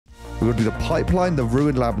We're going to do the pipeline, the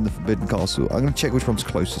ruined lab, and the forbidden castle. I'm going to check which one's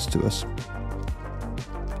closest to us.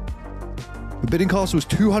 Forbidden castle is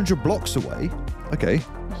 200 blocks away. Okay.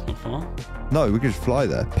 That's not far. No, we can just fly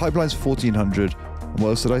there. Pipeline's 1400. And what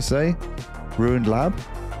else did I say? Ruined lab?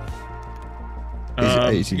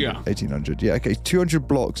 Is it 1800. Yeah, okay. 200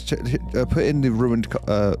 blocks. Put in the ruined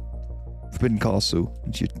forbidden castle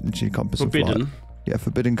into your compass. Forbidden? Yeah,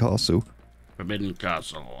 forbidden castle. Forbidden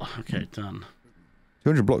castle. Okay, done.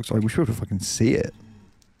 200 blocks. I wish we could fucking see it.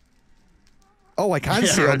 Oh, I can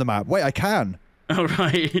see it on the map. Wait, I can. Oh,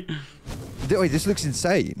 right. Wait, this looks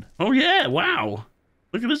insane. Oh, yeah. Wow.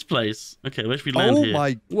 Look at this place. Okay, where should we land here? Oh,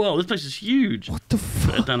 my... Whoa, this place is huge. What the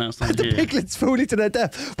fuck? Down outside the piglins falling to their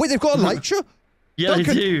death. Wait, they've got a elytra? Yeah,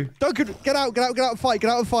 Duncan, they do. Duncan, get out and fight.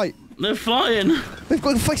 They're flying. He's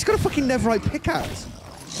got a fucking netherite pickaxe.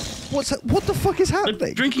 What the fuck is happening?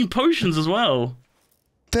 They're drinking potions as well.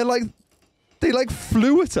 They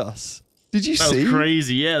flew at us. Did you see? That was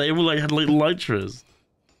crazy. Yeah, they all had little elytras.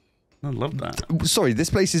 I love that. Sorry, this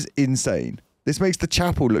place is insane. This makes the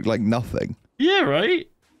chapel look like nothing. Yeah, right?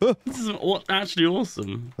 This is actually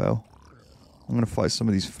awesome. Well, I'm going to fight some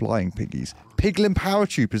of these flying piggies. Piglin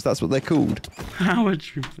paratroopers, that's what they're called.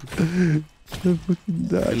 Paratroopers.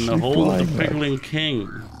 In the Hall of the Piglin King.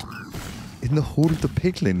 In the Hall of the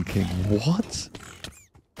Piglin King? What?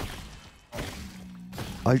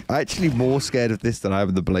 I'm actually more scared of this than I am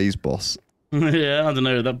of the Blaze boss. Yeah, I don't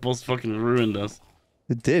know. That boss fucking ruined us.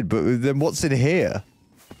 It did, but then what's in here?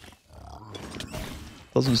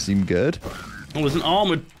 Doesn't seem good. Oh, there's an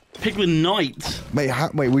armored Piglin Knight.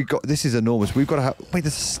 Wait, we got this is enormous. We've got to have. Wait, the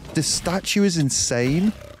statue is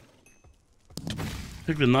insane.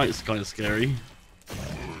 Piglin Knight's kind of scary.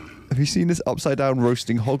 Have you seen this upside down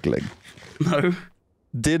roasting hogling? No.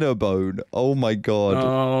 Dinner bone. Oh my god.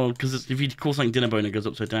 Oh, because if you call something dinner bone, it goes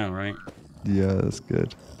upside down, right? Yeah, that's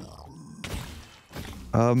good.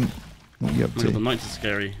 What are you up to? The Knights are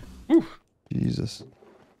scary. Whew. Jesus.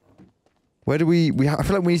 Where do we I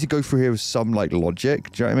feel like we need to go through here with some, like,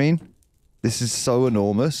 logic. Do you know what I mean? This is so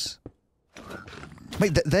enormous.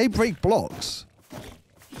 Mate, they break blocks.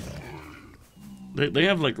 They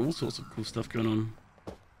have, like, all sorts of cool stuff going on.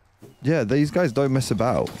 Yeah, these guys don't mess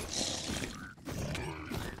about.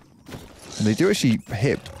 And they do actually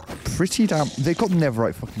hit pretty damn... They've got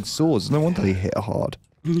netherite fucking swords. No wonder they hit hard.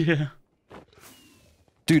 Yeah.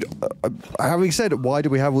 Dude, having said, why do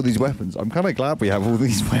we have all these weapons? I'm kind of glad we have all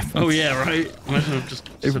these weapons. Oh, yeah, right. Imagine if just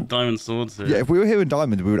had diamond swords here. Yeah, if we were here in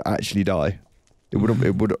diamond, we would actually die. It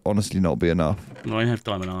would honestly not be enough. No, I have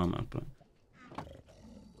diamond armor, but...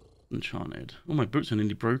 Enchanted. Oh, my boots are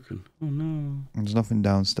nearly broken. Oh, no. There's nothing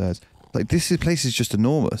downstairs. Like, this place is just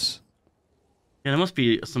enormous. Yeah, there must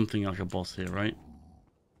be something like a boss here, right?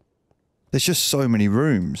 There's just so many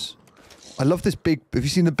rooms. I love this big... Have you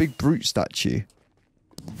seen the big brute statue?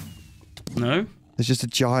 No? There's just a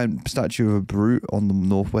giant statue of a brute on the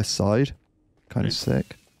northwest side. Kind of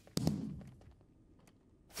sick.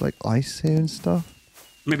 It's like ice here and stuff.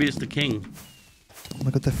 Maybe it's the king. Oh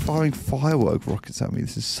my god, they're firing firework rockets at me.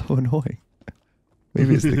 This is so annoying.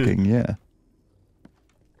 Maybe it's the king, yeah.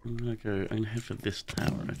 I'm gonna head for this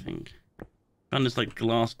tower, I think. Found this like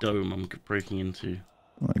glass dome I'm breaking into.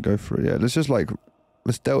 Alright, go for it, yeah.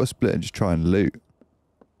 Let's delta split and just try and loot.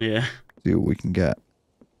 Yeah. See what we can get.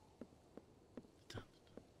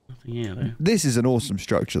 Nothing here though. This is an awesome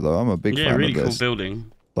structure though. I'm a big fan really of this. Cool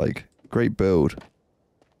building. Like, great build.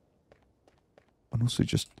 And also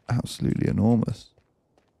just absolutely enormous.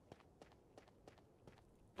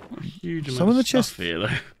 What a huge amount of stuff here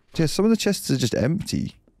though. Yeah, some of the chests are just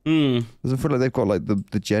empty. Mm. Doesn't feel like they've got like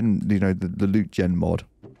the gen, you know, the loot gen mod.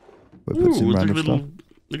 Where it puts in random stuff.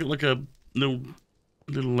 Look at like a little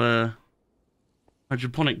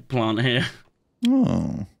hydroponic plant here.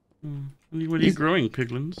 Oh. Where are you growing,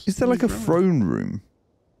 piglins? Is there like a throne room?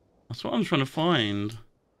 That's what I'm trying to find.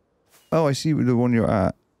 Oh, I see the one you're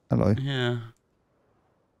at. Hello. Yeah.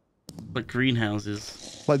 Like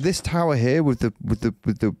greenhouses. Like this tower here with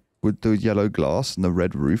the yellow glass and the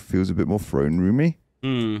red roof feels a bit more throne roomy.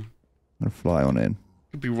 Hmm. I'm gonna fly on in.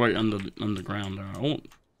 Could be right underground.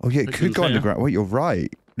 Oh yeah, it could go underground. Wait, you're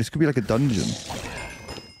right. This could be like a dungeon.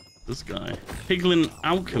 This guy, Piglin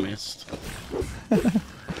Alchemist.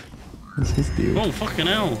 What's his deal? Oh fucking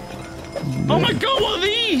hell! Yeah. Oh my god, what are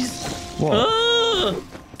these? What?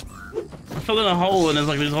 I fell in a hole and there's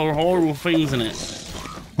like these horrible things in it.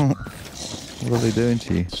 What are they doing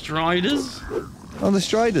to you? Striders? Oh, the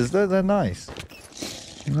striders. They're nice.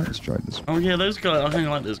 I like the striders. Oh yeah, those guys. I think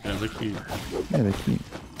I like those guys. They're cute. Yeah, they're cute.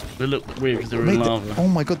 They look weird because they're in lava. Oh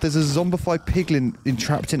my god, there's a zombified piglin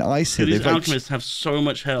entrapped in ice here. These alchemists have so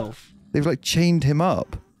much health. They've like chained him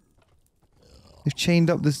up. They've chained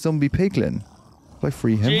up this zombie piglin. Will I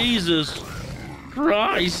free him? Jesus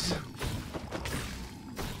Christ!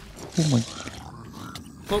 Oh my...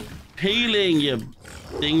 Stop peeling, you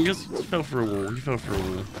dingus. You fell for a wall. You fell for a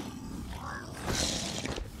wall.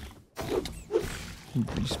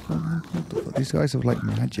 What the fuck? These guys have like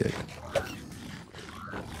magic.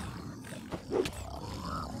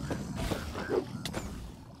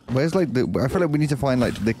 Where's like the? I feel like we need to find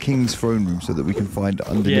like the king's throne room so that we can find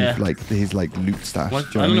underneath like his like loot stash. Well,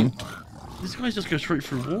 Do you know what I mean? These guys just go straight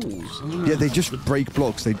through walls. Yeah, they just break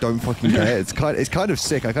blocks. They don't fucking care. It's kind of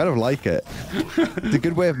sick. I kind of like it. The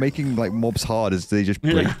good way of making like mobs hard is they just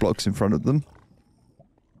break blocks in front of them.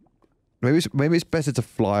 Maybe it's better to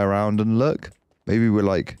fly around and look. Maybe we're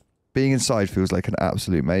like being inside feels like an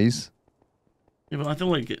absolute maze. Yeah, but I feel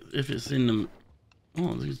like if it's in the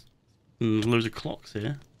there's loads of clocks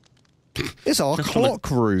here. It's our clock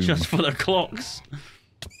room. Just for the clocks.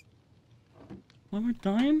 Why am I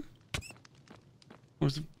dying? Or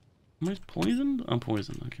is it? Am I poisoned? I'm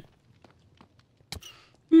poisoned. Okay.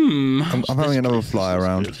 I'm having another fly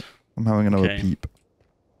around. Good. I'm having another peep.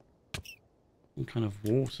 Some kind of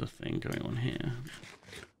water thing going on here.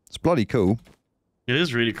 It's bloody cool. It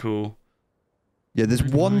is really cool. Yeah, there's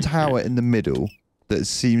one tower in the middle that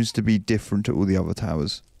seems to be different to all the other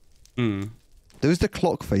towers. Hmm. There was the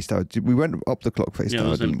clock face tower. We went up the clock face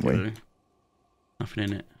tower, didn't we? Nothing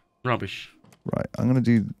in it. Rubbish. Right, I'm gonna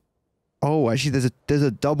do. Oh, actually, there's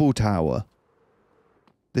a double tower.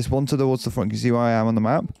 This one towards the front. Can you see where I am on the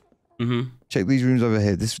map? Mm-hmm. Check these rooms over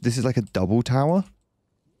here. This is like a double tower.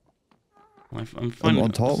 I'm finding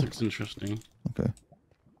on top. This looks interesting. Okay.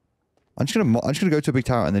 I'm just gonna go to a big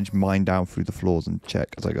tower and then just mine down through the floors and check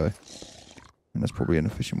as I go. And that's probably an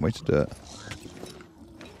efficient way to do it.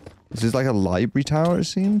 This is like a library tower, it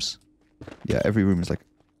seems. Yeah, every room is like...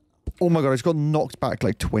 Oh my god, I just got knocked back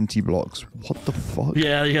like 20 blocks. What the fuck?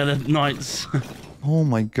 Yeah, the knights. Oh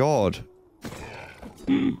my god.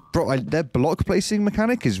 Bro, their block placing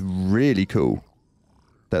mechanic is really cool.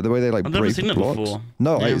 The way they like I've break never seen that blocks. before.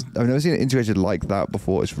 No, Yeah. I've never seen it integrated like that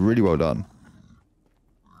before. It's really well done.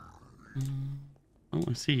 Oh,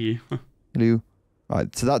 I see you. Hello.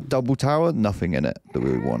 Alright, so that double tower, nothing in it that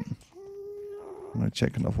we would want. I'm gonna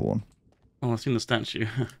check another one. Oh, I've seen the statue.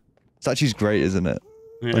 Statue's great, isn't it?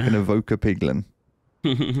 Yeah. Like an evoker piglin.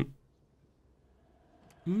 I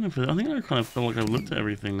think I kind of feel like I've looked at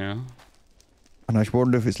everything now. And I just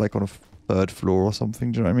wonder if it's like on a third floor or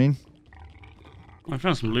something, do you know what I mean? I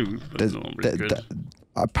found some loot, but it's not really good.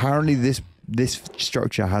 Apparently this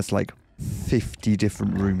structure has like 50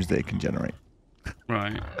 different rooms that it can generate.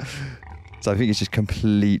 Right. So I think it's just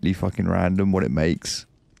completely fucking random what it makes.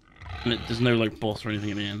 And there's no like boss or anything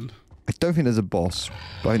at the end. I don't think there's a boss,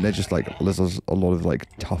 but I think they're just like, there's a lot of like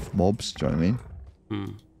tough mobs, do you know what I mean?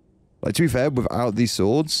 Hmm. Like to be fair, without these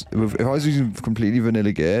swords, if I was using completely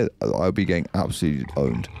vanilla gear, I would be getting absolutely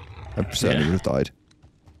owned. I certainly would have died.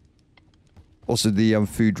 Also, the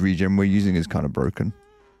food regen we're using is kind of broken.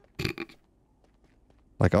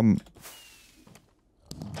 Like Oh,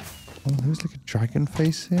 there's like a dragon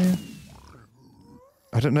face here.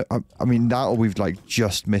 I don't know. I mean, that or we've like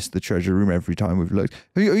just missed the treasure room every time we've looked.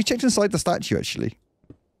 Have you checked inside the statue actually?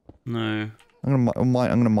 No. I'm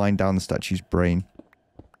gonna mine down the statue's brain.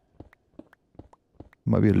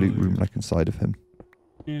 Might be a loot room like inside of him.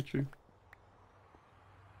 Yeah, true.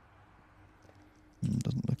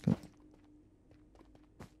 Doesn't look it.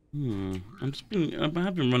 I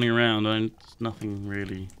have been running around and it's nothing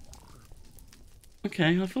really.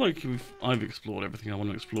 Okay, I feel like I've explored everything I want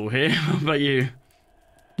to explore here. How about you?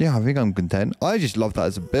 Yeah, I think I'm content. I just love that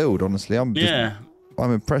as a build, honestly. I'm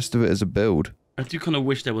impressed with it as a build. I do kind of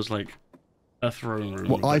wish there was like a throne room.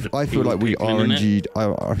 Well, I feel like we RNG'd.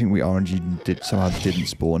 I think we RNG'd somehow didn't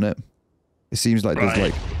spawn it. It seems like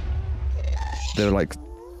there's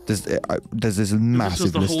this massive This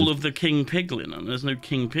was the list whole of the King Piglin, and there's no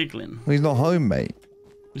King Piglin. Well, he's not home, mate.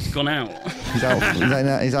 He's gone out. He's out.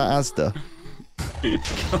 He's at Asda. He's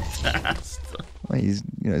gone to Asda. Mate,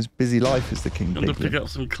 his busy life is the King Gone to Piglin. pick up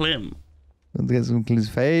some Klim. Gone to get some his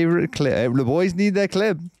favourite clip. The boys need their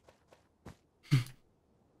clip.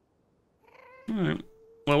 Alright.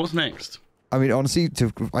 Well, what's next? I mean, honestly,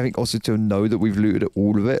 I think also to know that we've looted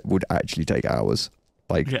all of it would actually take hours.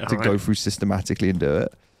 Like, to go through systematically and do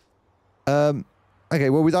it. Okay,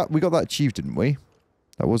 well, we got that achieved, didn't we?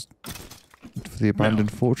 That was for the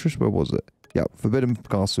abandoned fortress. Where was it? Yeah, Forbidden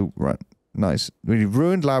Castle. Right, nice. We need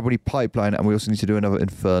ruined lab, we need pipeline, and we also need to do another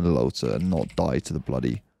infernal altar and not die to the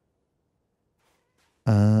bloody.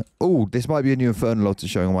 Oh, this might be a new infernal altar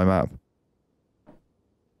showing on my map.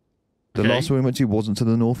 The last one we went to wasn't to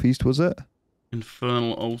the northeast, was it?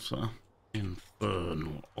 Infernal altar.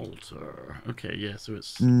 Infernal altar. Okay, yeah, so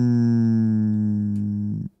it's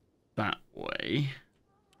that way,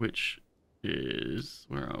 which is,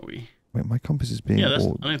 where are we? Wait, my compass is being. Yeah,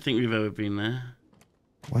 I don't think we've ever been there.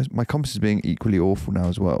 Why is my compass is being equally awful now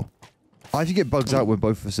as well? I think it bugs out when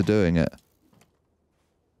both of us are doing it.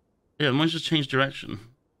 Yeah, mine's just changed direction.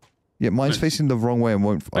 Yeah, mine's facing the wrong way and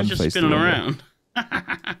won't unface the wrong way. Mine's just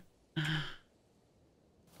spinning around.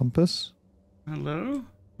 Compass? Hello?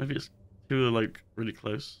 Maybe it's two are like really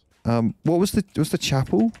close. What was the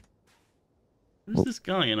chapel? Who's this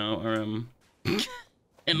guy in our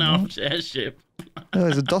in our airship? Oh,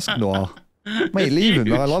 there's a dusk noir. Mate, leave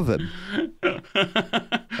him. I love him.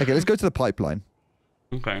 Okay, let's go to the pipeline.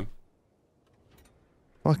 Okay.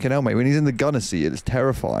 Fucking hell, mate. When he's in the gunner seat, it's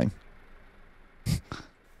terrifying.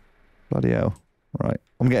 Bloody hell. Right.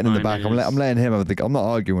 I'm getting in the back. I'm letting him have the... I'm not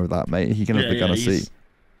arguing with that, mate. He can have the gunner seat.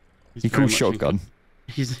 He calls shotgun.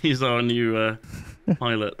 He's our new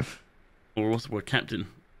pilot. Or what's the word? Captain.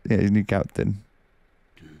 Yeah, he's new captain.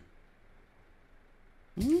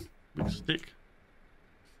 Big stick.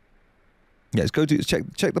 Yeah, let's go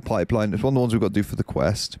check the pipeline. It's one of the ones we've got to do for the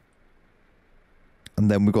quest.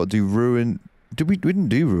 And then we've got to do ruin... We didn't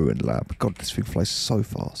do ruined lab. God, this thing flies so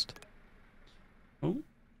fast. Oh.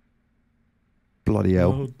 Bloody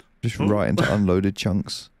hell. Just right into unloaded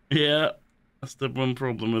chunks. Yeah, that's the one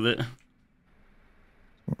problem with it.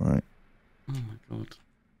 Alright. Oh my god.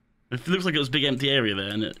 It looks like it was a big empty area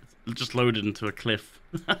there and it just loaded into a cliff.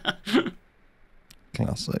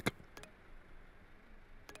 Classic.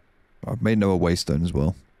 I've made Noah waystone as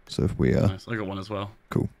well. So if we nice. I got one as well.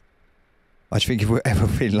 Cool. I just think if we're ever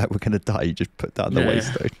feeling like we're gonna die, you just put down the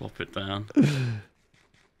waystone. Plop it down.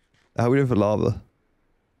 How are we doing for lava?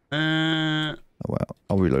 Oh wow.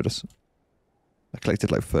 I'll reload us. I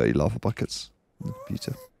collected like 30 lava buckets in the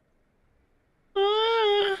computer.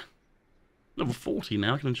 Level 40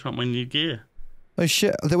 now, I can enchant my new gear. Oh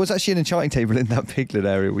shit, there was actually an enchanting table in that piglet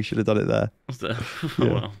area. We should have done it there. Was there? Yeah.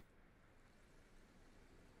 Oh well.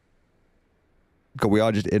 God, we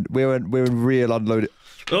are just in. We're in real unloaded.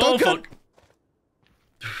 Oh Duncan! fuck!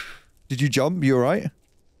 Did you jump? You alright?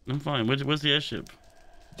 I'm fine. Where's the airship?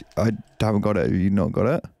 I haven't got it. Have you not got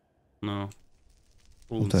it? No.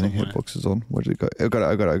 I'm turning hitboxes on. Where did it go? I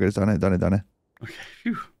got it. It's down here. Okay.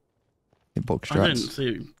 Phew. Hitbox strats. I don't see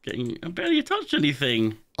it getting... I barely touched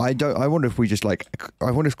anything. I wonder if we just like...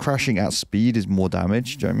 I wonder if crashing at speed is more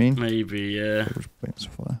damage. Do you know what I mean? Maybe, yeah.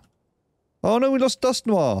 Oh no, we lost Dust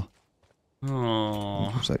Noir.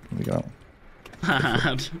 Oh. A sec, let me go out.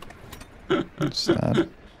 Sad. Sad.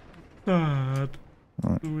 Sad.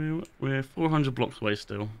 Right. We're 400 blocks away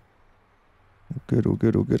still. All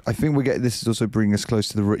good. I think this is also bringing us close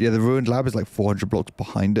to the ruined lab is like 400 blocks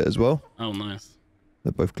behind it as well. Oh, nice.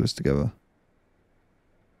 They're both close together.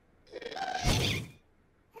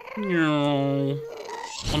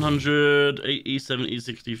 100, 80, 70,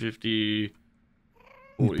 60, 50,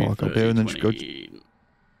 40, park 30, up here and then 20. just go...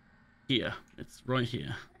 Here. It's right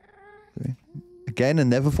here. Okay. Again, a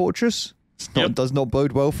Nether fortress? It does not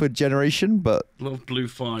bode well for generation, but... A lot of blue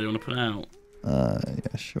fire you want to put out.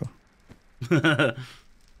 Yeah, sure.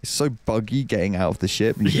 It's so buggy getting out of the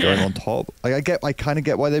ship and just going on top. Like, I kind of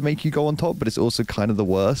get why they make you go on top, but it's also kind of the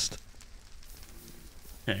worst.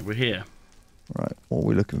 Okay, we're here. Right, what are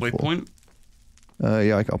we looking for? Waypoint?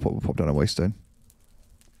 Yeah, I'll pop down a waystone.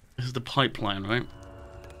 This is the pipeline, right?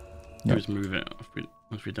 Yeah. Just move it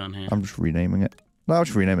once we're done here. I'm just renaming it. No, I'll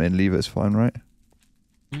just rename it and leave it. It's fine, right?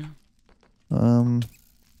 Yeah.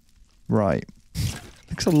 Right.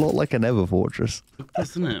 Looks a lot like a Nether fortress.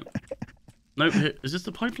 Doesn't it? No, is this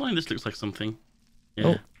the pipeline? This looks like something. Yeah.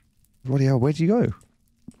 Oh. Bloody hell, where'd you go?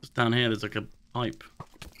 Just down here, there's like a pipe.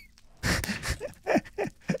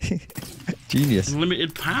 Genius.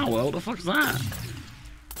 Unlimited power? What the fuck's that?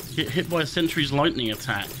 Get hit by a sentry's lightning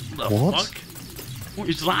attack. What the fuck? What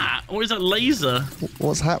is that? What is that laser?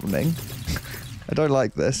 What's happening? I don't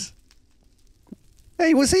like this.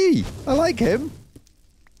 Hey, what's he? I like him.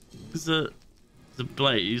 It's a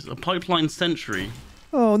blaze, a pipeline sentry.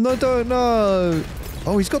 Oh no, don't no.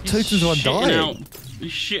 Oh, he's got Totems of Undying.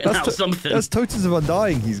 He's shitting out something. That's Totems of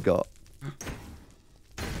Undying he's got.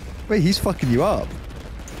 Wait, he's fucking you up.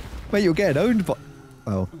 Mate, you're getting owned by...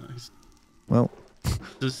 Oh. Well.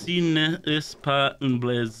 The scene is pas un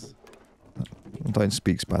blaze. I don't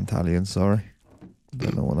speak Spantalian, sorry.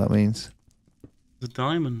 Don't know what that means. The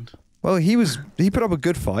diamond. Well, he put up a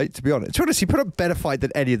good fight, to be honest. To be honest, he put up a better fight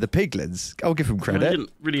than any of the piglins. I'll give him credit. Well, he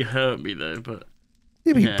didn't really hurt me, though, but...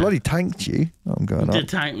 Yeah, but he bloody tanked you. Oh, I'm going up. He did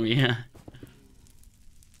tank me, yeah.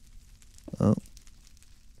 Oh.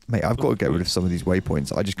 Mate, I've got to get rid of some of these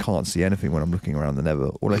waypoints. I just can't see anything when I'm looking around the Nether.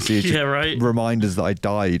 All I see is just reminders that I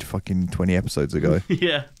died fucking 20 episodes ago.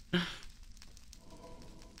 Yeah.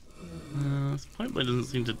 This pipeline doesn't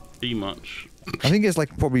seem to be much. I think it's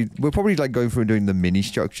like we're probably like going through and doing the mini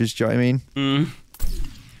structures, do you know what I mean?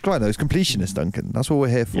 Come on, those completionists, Duncan. That's what we're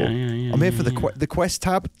here for. Yeah, I'm here for the quest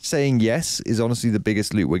tab. Saying yes is honestly the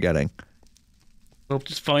biggest loot we're getting. Well,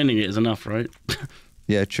 just finding it is enough, right?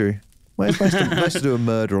 Yeah, true. Well, it's nice to do a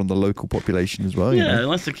murder on the local population as well. Yeah, you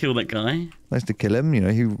know? nice to kill that guy. Nice to kill him. You know,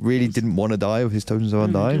 he really didn't want to die with his totems of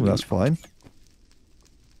undying. Well, that's fine.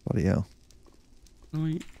 Bloody hell.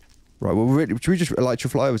 Right. Right, well, should we just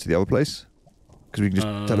fly over to the other place? Because we can just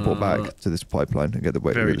teleport back to this pipeline and get the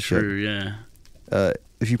weight of the ship. Very true, yeah.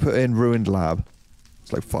 If you put in ruined lab,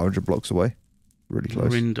 it's like 500 blocks away. Really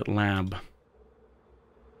close. Ruined lab.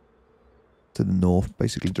 To the north,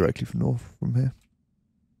 basically directly from north from here.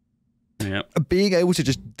 Yeah. Being able to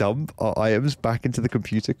just dump our items back into the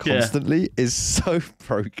computer constantly is so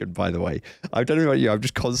broken, by the way. I don't know about you, I'm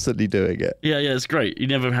just constantly doing it. Yeah, it's great. You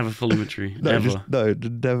never have a full inventory. Never.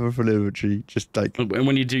 Never full inventory. Just like... And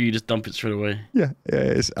when you do, you just dump it straight away. Yeah,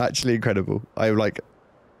 it's actually incredible. I'm like...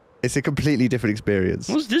 It's a completely different experience.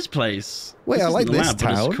 What's this place? Wait, I like this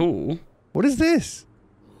town. But it's cool. What is this?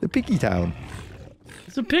 The piggy town.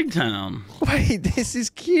 It's a pig town. Wait, this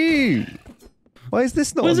is cute. Why is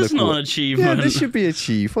this not? Why is this not an achievement? Yeah, this should be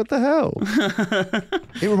achieved. What the hell?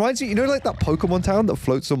 It reminds me, you know, like that Pokemon town that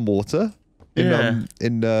floats on water in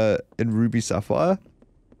Ruby Sapphire.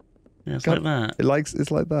 Yeah, it's like that.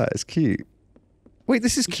 It's like that. It's cute. Wait,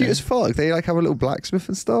 this is cute as fuck. They like have a little blacksmith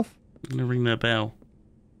and stuff. I'm gonna ring their bell.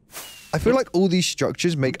 I feel like all these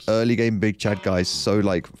structures make early game Big Chad guys so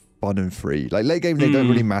like fun and free. Like late game, they don't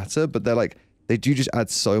really matter, but they're like they do just add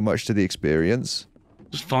so much to the experience.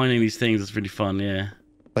 Just finding these things is really fun, yeah.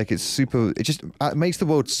 Like it's super. It just makes the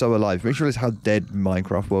world so alive. It makes you realize how dead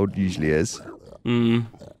Minecraft world usually is. Mm.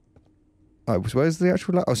 Alright, where's the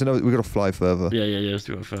actual? Oh, so no, we got to fly further. Yeah. Let's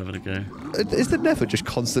do it further to go. Is the Nether just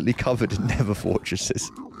constantly covered in Nether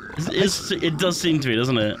fortresses? It does seem to be,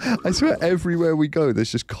 doesn't it? I swear, everywhere we go,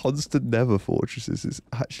 there's just constant Nether fortresses. It's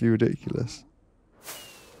actually ridiculous.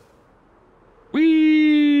 We're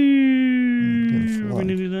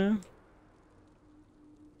nearly there.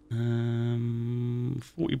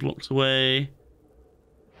 40 blocks away.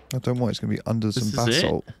 I don't know why it's going to be under some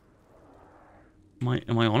basalt. Am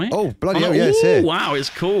I on it? Oh, bloody hell, yeah, it's here. Wow, it's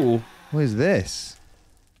cool. What is this?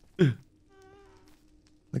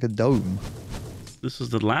 Like a dome. This is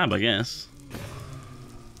the lab, I guess.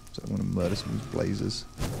 So I'm going to murder some of these blazers.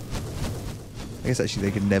 I guess actually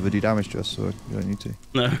they can never do damage to us, so you don't need to.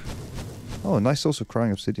 No. Oh, a nice source of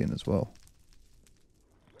crying obsidian as well.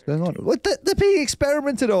 What's going on? What? They're being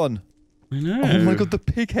experimented on! I know. Oh my god, the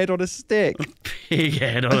pig head on a stick! Pig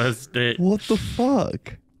head on a stick. What the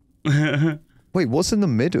fuck? Wait, what's in the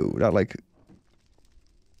middle? That like...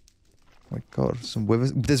 Oh my god,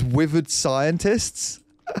 there's withered scientists?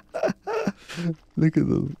 Look at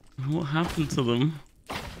them. What happened to them?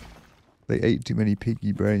 They ate too many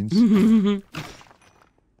piggy brains.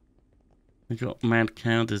 They got mad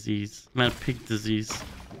cow disease. Mad pig disease.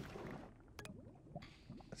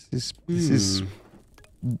 This is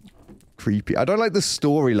creepy. I don't like the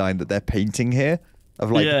storyline that they're painting here.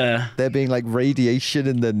 Of like there being like radiation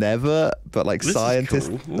in the Nether, but like this scientists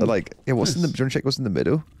are like, yeah, what's in the? Do you want to check what's in the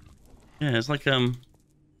middle? Yeah, it's like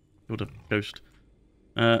what a ghost.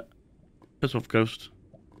 Piss off ghost.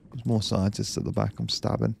 There's more scientists at the back. I'm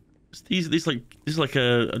stabbing. These like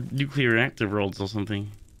a nuclear reactor rods or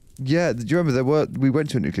something. Yeah, do you remember we went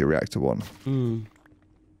to a nuclear reactor one? Hmm.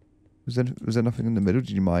 Was there nothing in the middle? Did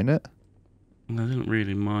you mine it? I didn't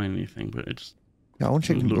really mine anything, but it just. Yeah, I want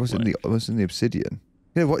to check what's in the obsidian.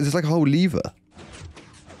 Yeah, there's like a whole lever.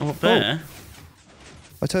 Oh, up there. Oh.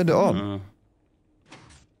 I turned it on.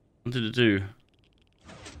 What did it do?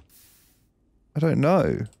 I don't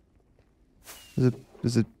know.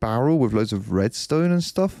 There's a barrel with loads of redstone and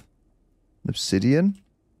stuff. An obsidian.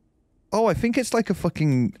 Oh, I think it's like I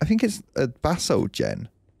think it's a basalt gen.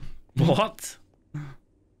 What?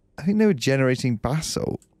 I think they were generating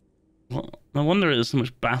basalt. What? No wonder there's so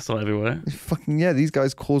much basalt everywhere. Fucking yeah, these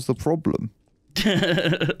guys caused the problem.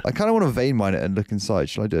 I kind of want to vein mine it and look inside.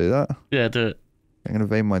 Shall I do that? Yeah, do it. I'm going to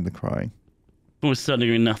vein mine the crying. Almost certainly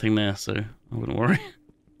going to be nothing there, so I wouldn't worry.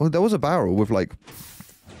 Well, there was a barrel with like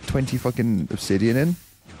 20 fucking obsidian in.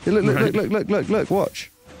 Hey, look,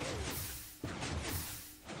 watch.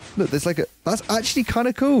 Look, there's like that's actually kind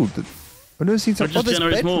of cool. I've never seen something. It just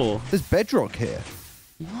generates more. There's bedrock here.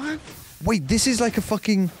 What? Wait, this is like a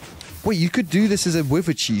fucking... Wait, you could do this as a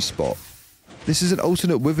wither cheese spot. This is an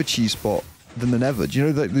alternate wither cheese spot than the Nether. Do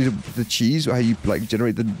you know the cheese, how you like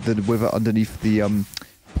generate the wither underneath the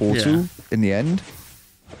portal in the end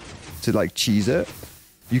to like cheese it?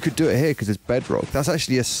 You could do it here because it's bedrock. That's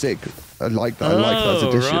actually a sick. I like that. I like that as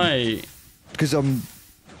addition. Right.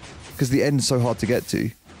 Because the end's so hard to get to.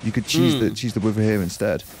 You could cheese the wither here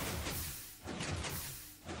instead.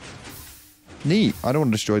 Neat. I don't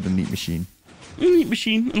want to destroy the neat machine. Neat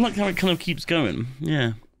machine. I like how it kind of keeps going.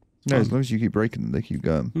 Yeah. No, as long as you keep breaking them, they keep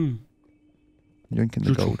going. Yanking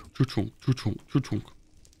the gold.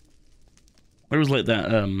 I always like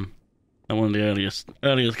that. One of the earliest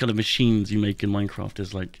kind of machines you make in Minecraft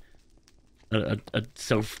is like a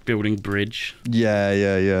self-building bridge.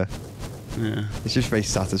 Yeah. It's just very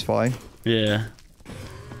satisfying. Yeah.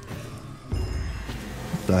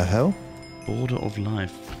 What the hell? Border of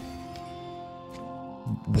life.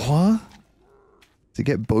 What? To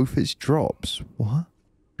get both its drops? What?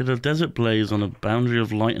 Did a desert blaze on a boundary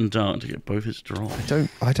of light and dark to get both its drops?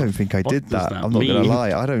 I don't think I did that. I'm not gonna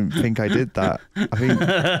lie. I don't think I did that. I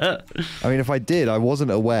mean, if I did, I wasn't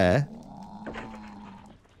aware.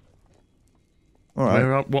 All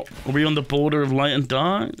right. What? Are we on the border of light and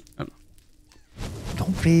dark?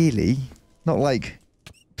 Not really. Not like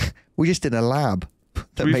we're just in a lab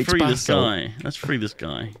that makes free basalt. This guy. Let's free this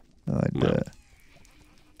guy.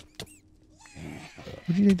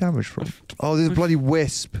 Where do you need damage from? Oh, there's a bloody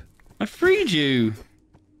wisp. I freed you.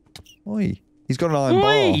 Oi. He's got an iron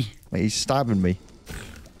bar. Mate, he's stabbing me.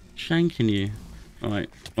 Shanking you. Alright.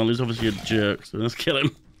 Well, he's obviously a jerk, so let's kill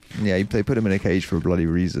him. Yeah, they put him in a cage for a bloody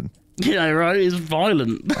reason. Yeah, right? He's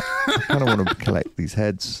violent. I kind of want to collect these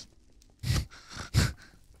heads.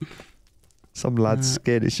 Some lad's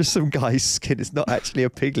skin. It's just some guy's skin. It's not actually a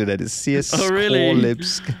piglet head. It's CS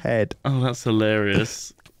Scorlib's head. Oh, that's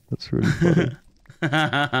hilarious. That's really funny.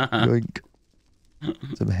 Yoink.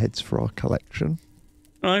 Some heads for our collection.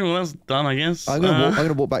 Alright, well that's done, I guess. I'm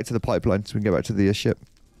gonna walk back to the pipeline so we can get back to the ship.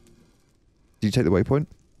 Did you take the waypoint?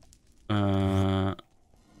 What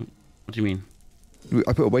do you mean?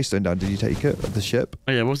 I put a waystone down. Did you take it of the ship?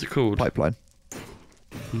 Oh yeah, what's it called? Pipeline.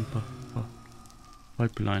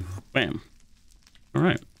 Pipeline. Bam.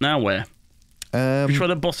 Alright, now where? We try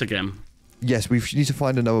the boss again. Yes, we need to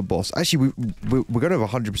find another boss. Actually, we're going to have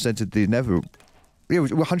 100% of the Nether. Yeah, we're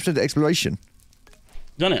 100% exploration.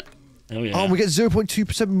 Done it. Oh yeah. Oh, we get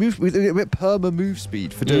 0.2% move. We get perma move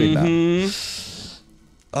speed for doing that.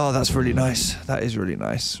 Oh, that's really nice. That is really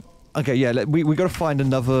nice. Okay, yeah, we got to find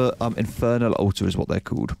another infernal altar, is what they're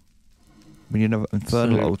called. We need another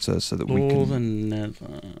infernal altar so that we can. The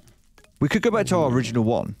Nether. We could go back to our original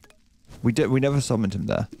one. We never summoned him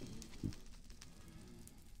there.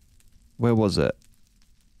 Where was it?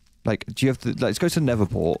 Like, do you have to? Let's go to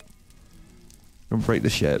Netherport and break the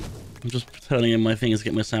ship. I'm just turning in my things to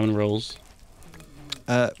get my salmon rolls.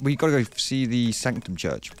 We gotta go see the Sanctum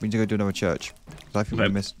Church. We need to go do another church. I think we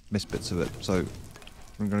missed bits of it, so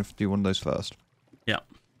we're gonna do one of those first. Yeah.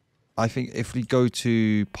 I think if we go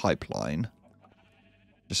to Pipeline,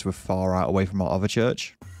 just we're far out away from our other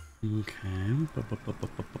church. Okay.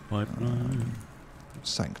 Pipeline.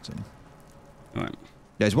 Sanctum. All right.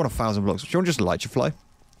 Yeah, it's 1,000 blocks. Do you want just light your fly?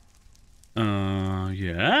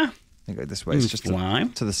 Yeah. I go this way. It's just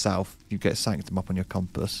to the south. You get Sanctum up on your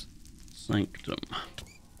compass. Sanctum. How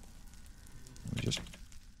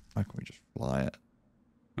can we just fly it?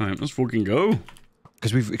 Alright, let's fucking go.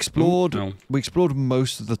 Because we've explored we explored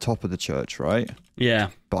most of the top of the church, right? Yeah.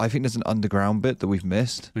 But I think there's an underground bit that we've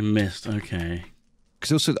missed. We missed, okay.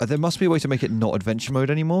 Because also, there must be a way to make it not adventure mode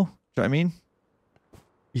anymore. Do you know what I mean?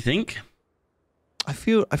 You think? I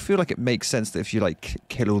feel like it makes sense that if you like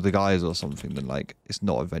kill all the guys or something, then like it's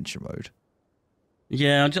not adventure mode.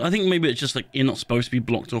 Yeah, I think maybe it's just like you're not supposed to be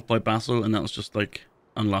blocked off by basalt, and that was just like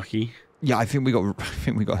unlucky. Yeah, I think we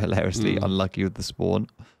got hilariously unlucky with the spawn.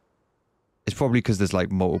 It's probably because there's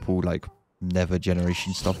like multiple like Nether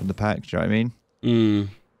generation stuff in the pack. Do you know what I mean?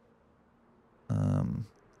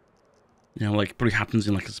 Yeah, like probably happens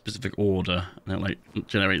in like a specific order, and it like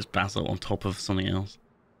generates basalt on top of something else.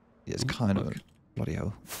 Yeah, it's kind of bloody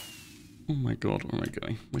hell. Oh my god, where am I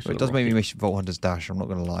going? It does make me wish Vault Hunter's Dash. I'm not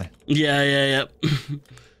gonna lie. Yeah. Can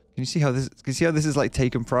you see how this? Can you see how this is like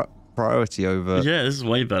taken priority over? Yeah, this is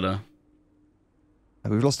way better.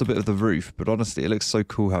 We've lost a bit of the roof, but honestly, it looks so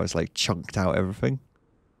cool how it's like chunked out everything.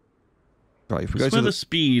 Right, if we go to the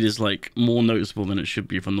speed is like more noticeable than it should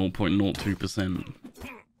be for 0.02%.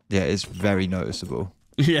 Yeah, it's very noticeable.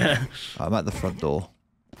 Yeah. I'm at the front door.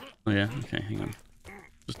 Oh yeah. Okay, hang on.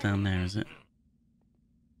 Just down there, is it?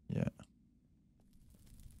 Yeah.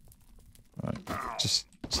 Right. Just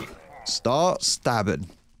start stabbing.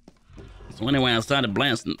 So anyway, I started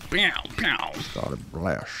blasting. Pow, pow. Started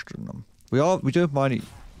blasting them. We do have mining.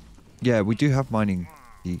 Yeah, we do have mining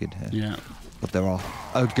vegan here. Yeah. But there are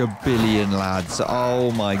a gabillion lads.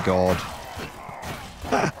 Oh my god.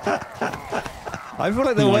 I feel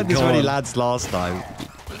like there weren't this many lads last time.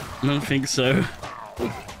 I don't think so.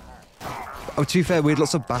 Oh, to be fair, we had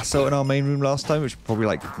lots of basalt in our main room last time, which probably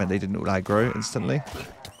like meant they didn't all aggro instantly.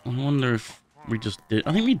 I wonder if we just did.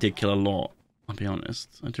 I think we did kill a lot. I'll be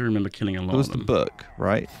honest. I do remember killing a lot. There was the book,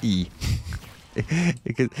 right? E.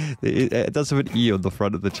 It does have an E on the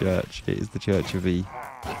front of the church. It is the Church of E.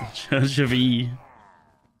 Church of E.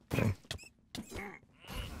 Okay.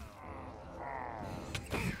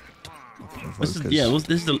 This is, yeah,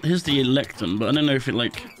 here's the lectern, but I don't know if it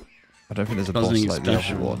like. I don't think there's a boss like the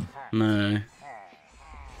other one. No.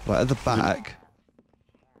 Like at the back.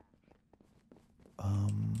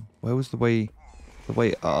 Where was the way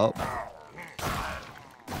up?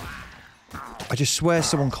 I just swear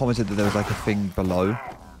someone commented that there was like a thing below.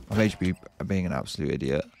 I may just be being an absolute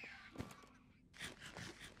idiot.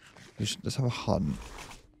 Let's have a hunt.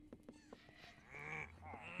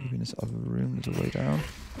 Maybe in this other room there's a way down.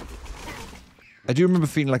 I do remember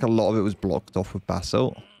feeling like a lot of it was blocked off with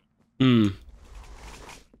basalt. Hmm.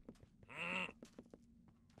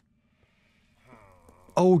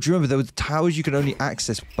 Oh, do you remember there were the towers you could only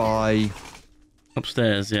access by...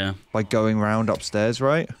 Upstairs, yeah. By going round upstairs,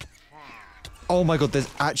 right? Oh my god, there's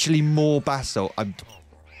actually more basalt.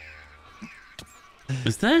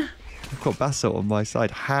 Is there? I've got basalt on my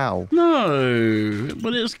side. How? No,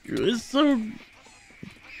 but it's so... Do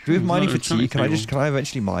we have mining fatigue? Can I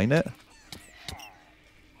eventually mine it?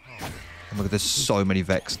 Oh my god, there's so many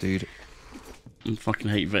Vex, dude. I fucking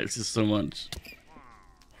hate Vexes so much.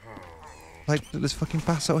 Like, there's fucking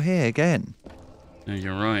basalt here again. No,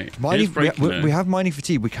 you're right. We have mining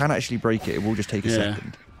fatigue. We can actually break it. It will just take a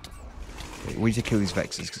second. Okay, we need to kill these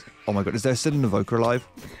Vexes. Oh my god, is there still an evoker alive?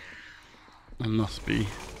 There must be.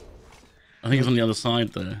 I think it's on the other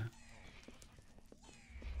side there.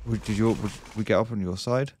 Would we get up on your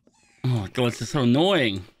side? Oh my god, this is so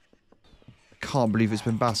annoying. I can't believe it's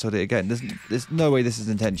been basalted again. There's no way this is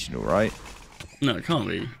intentional, right? No, it can't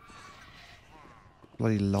be.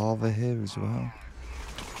 Bloody lava here as well.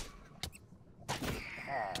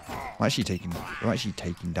 I'm actually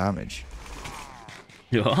taking damage.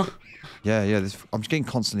 You are? Yeah. I'm just getting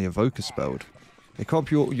constantly evoker spelled. Okay, come up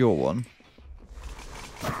your one.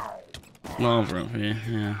 Lava up here,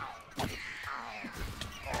 yeah.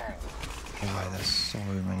 Why there's so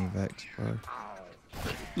many Vex, bro.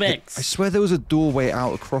 Vex! I swear there was a doorway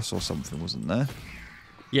out across or something, wasn't there?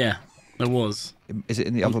 Yeah, there was. Is it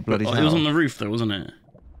in the other bloody tower? It was on the roof though, wasn't it?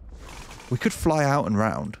 We could fly out and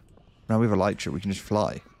round. Now we have a light trip, we can just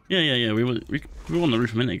fly. Yeah. We were on the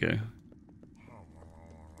roof a minute ago.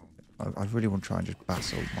 I really want to try and just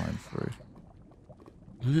basalt mine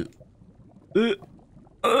through.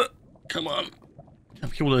 Come on.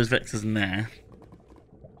 I've killed all those Vexes in there.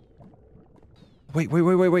 Wait.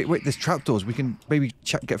 There's trapdoors. We can maybe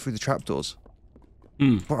get through the trapdoors.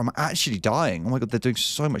 Bro, I'm actually dying. Oh my god, they're doing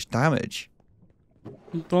so much damage.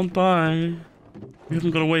 Don't die. We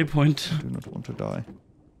haven't got a waypoint. I do not want to die.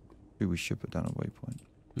 Maybe we should put down a waypoint.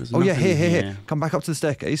 There's oh yeah, here. Come back up to the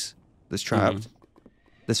staircase. That's trapped.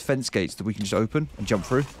 There's fence gates that we can just open and jump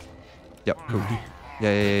through. Yep, cool.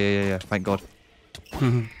 Yeah. Thank God.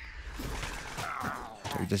 On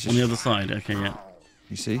the other side, okay, yeah.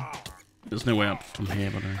 You see? There's no way up from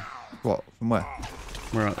here, but What? From where?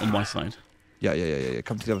 We're on my side. Yeah.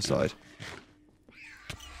 Come to the other side.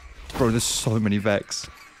 Bro, there's so many Vex.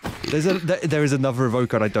 There is another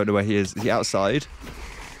evoker and I don't know where he is. Is he outside?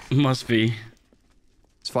 Must be.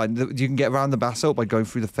 It's fine. You can get around the basalt by going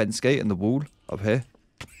through the fence gate and the wall up here.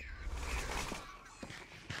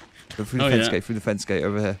 Go through the fence gate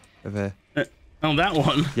over here. Oh, that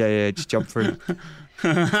one? Yeah, just jump through.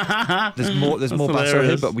 There's more basalt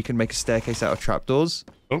here, but we can make a staircase out of trapdoors.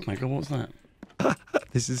 Oh my god, what's that?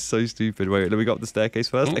 This is so stupid. Wait, let me go up the staircase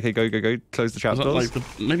first. Oh. Okay, go. Close the trapdoors.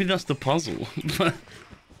 Like maybe that's the puzzle. I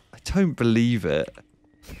don't believe it.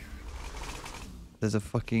 There's a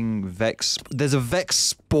fucking Vex. There's a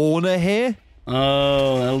Vex spawner here.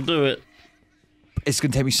 Oh, that'll do it. It's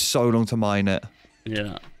gonna take me so long to mine it.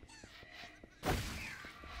 Yeah.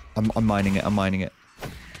 I'm mining it.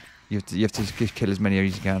 You have to kill as many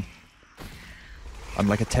as you can. I'm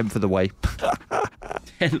like a tenth of the way.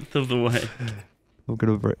 Tenth of the way. I'm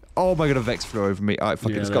gonna break. Oh my god, a Vex flew over me. Alright,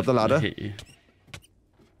 fuck it, let's go up the ladder. Hit you.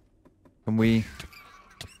 Can we...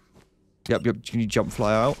 Yep, can you jump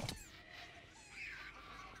fly out?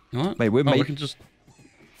 What? Mate, we can just...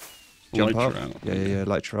 Jump up. Yeah,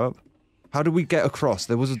 light her up. How did we get across?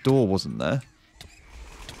 There was a door, wasn't there?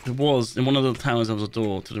 There was. In one of the towers there was a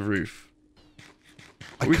door to the roof.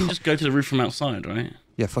 We can just go to the roof from outside, right?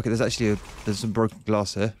 Yeah, fuck it. There's some broken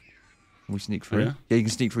glass here. Can we sneak through? Yeah? Yeah, you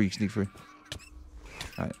can sneak through. You can sneak through.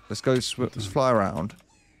 Alright, let's go. Let's fly around.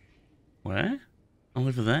 Where? Oh,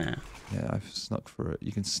 over there. Yeah, I've snuck through it.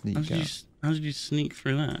 You can sneak out. How did you sneak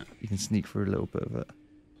through that? You can sneak through a little bit of it.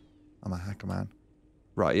 I'm a hacker, man.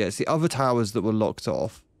 Right, yeah, it's the other towers that were locked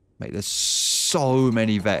off. Mate, there's so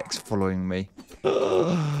many Vex following me.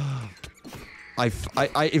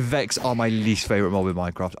 Vex are my least favourite mob in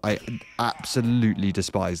Minecraft. I absolutely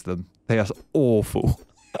despise them. They are awful.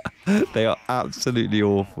 They are absolutely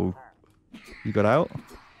awful. You got out?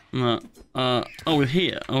 Oh, we're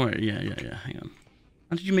here. Oh, right. Yeah. Hang on.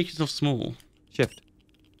 How did you make yourself small?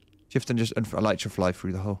 Shift and just electrify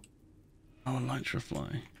through the hole. Oh, electrify.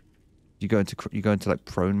 You go into like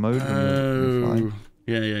prone mode. Oh. When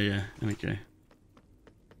yeah. Okay.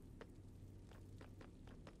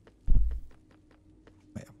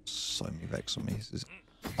 Mate, so many Vex on me.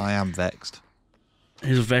 I am vexed.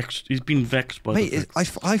 He's vexed. He's been vexed by. Mate, I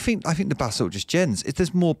think the basalt just gens. If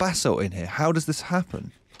there's more basalt in here, how does this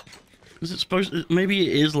happen? Is it supposed? Maybe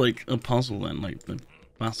it is like a puzzle then. Like the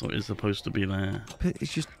basalt is supposed to be there. But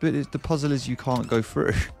the puzzle is you can't go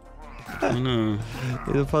through. I know.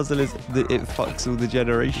 The puzzle is that it fucks all the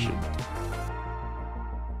generation.